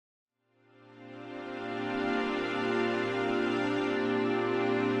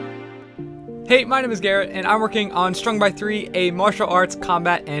Hey, my name is Garrett, and I'm working on Strung By Three, a martial arts,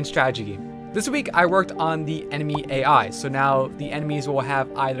 combat, and strategy game. This week, I worked on the enemy AI, so now the enemies will have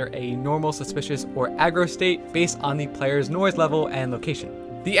either a normal, suspicious, or aggro state based on the player's noise level and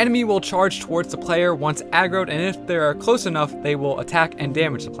location. The enemy will charge towards the player once aggroed, and if they are close enough, they will attack and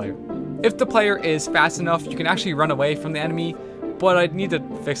damage the player. If the player is fast enough, you can actually run away from the enemy, but I need to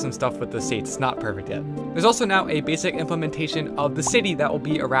fix some stuff with the states. It's not perfect yet. There's also now a basic implementation of the city that will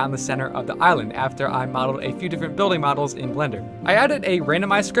be around the center of the island after I modeled a few different building models in Blender. I added a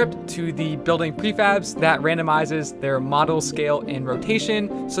randomize script to the building prefabs that randomizes their model scale and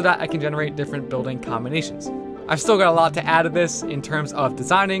rotation so that I can generate different building combinations. I've still got a lot to add to this in terms of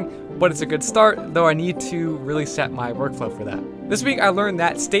designing, but it's a good start, though I need to really set my workflow for that. This week I learned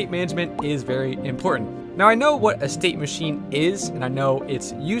that state management is very important. Now I know what a state machine is, and I know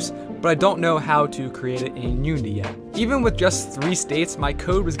its use, but I don't know how to create it in Unity yet. Even with just 3 states, my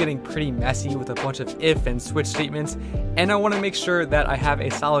code was getting pretty messy with a bunch of if and switch statements, and I want to make sure that I have a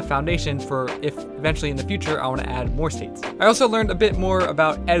solid foundation for if eventually in the future I want to add more states. I also learned a bit more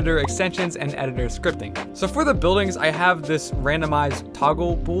about editor extensions and editor scripting. So for the buildings, I have this randomized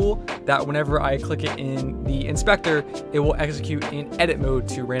toggle bool that whenever I click it in the inspector, it will execute in edit mode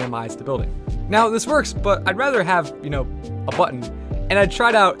to randomize the building. Now this works, but I'd rather have, a button. And I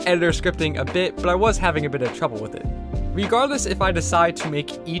tried out editor scripting a bit, but I was having a bit of trouble with it. Regardless if I decide to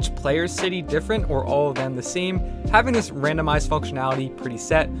make each player's city different or all of them the same, having this randomized functionality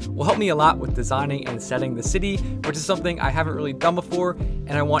preset will help me a lot with designing and setting the city, which is something I haven't really done before,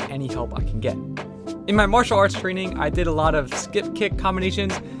 and I want any help I can get. In my martial arts training, I did a lot of skip kick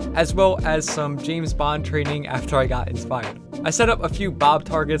combinations, as well as some James Bond training after I got inspired. I set up a few bob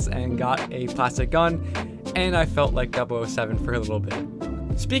targets and got a plastic gun, and I felt like 007 for a little bit.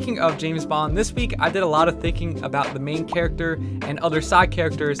 Speaking of James Bond, this week I did a lot of thinking about the main character and other side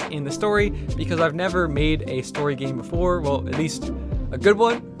characters in the story because I've never made a story game before, well, at least a good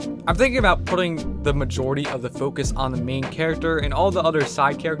one. I'm thinking about putting the majority of the focus on the main character, and all the other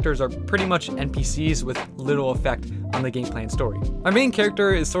side characters are pretty much NPCs with little effect on the gameplay and story. My main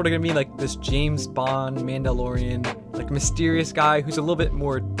character is sort of gonna be like this James Bond Mandalorian, like mysterious guy who's a little bit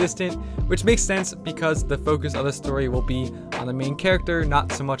more distant, which makes sense because the focus of the story will be on the main character,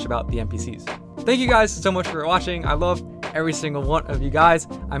 not so much about the NPCs. Thank you guys so much for watching. I love every single one of you guys.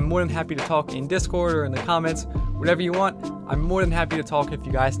 I'm more than happy to talk in Discord or in the comments, whatever you want. I'm more than happy to talk if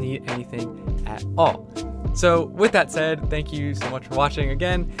you guys need anything at all. So with that said, thank you so much for watching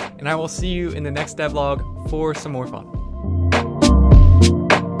again, and I will see you in the next devlog for some more fun.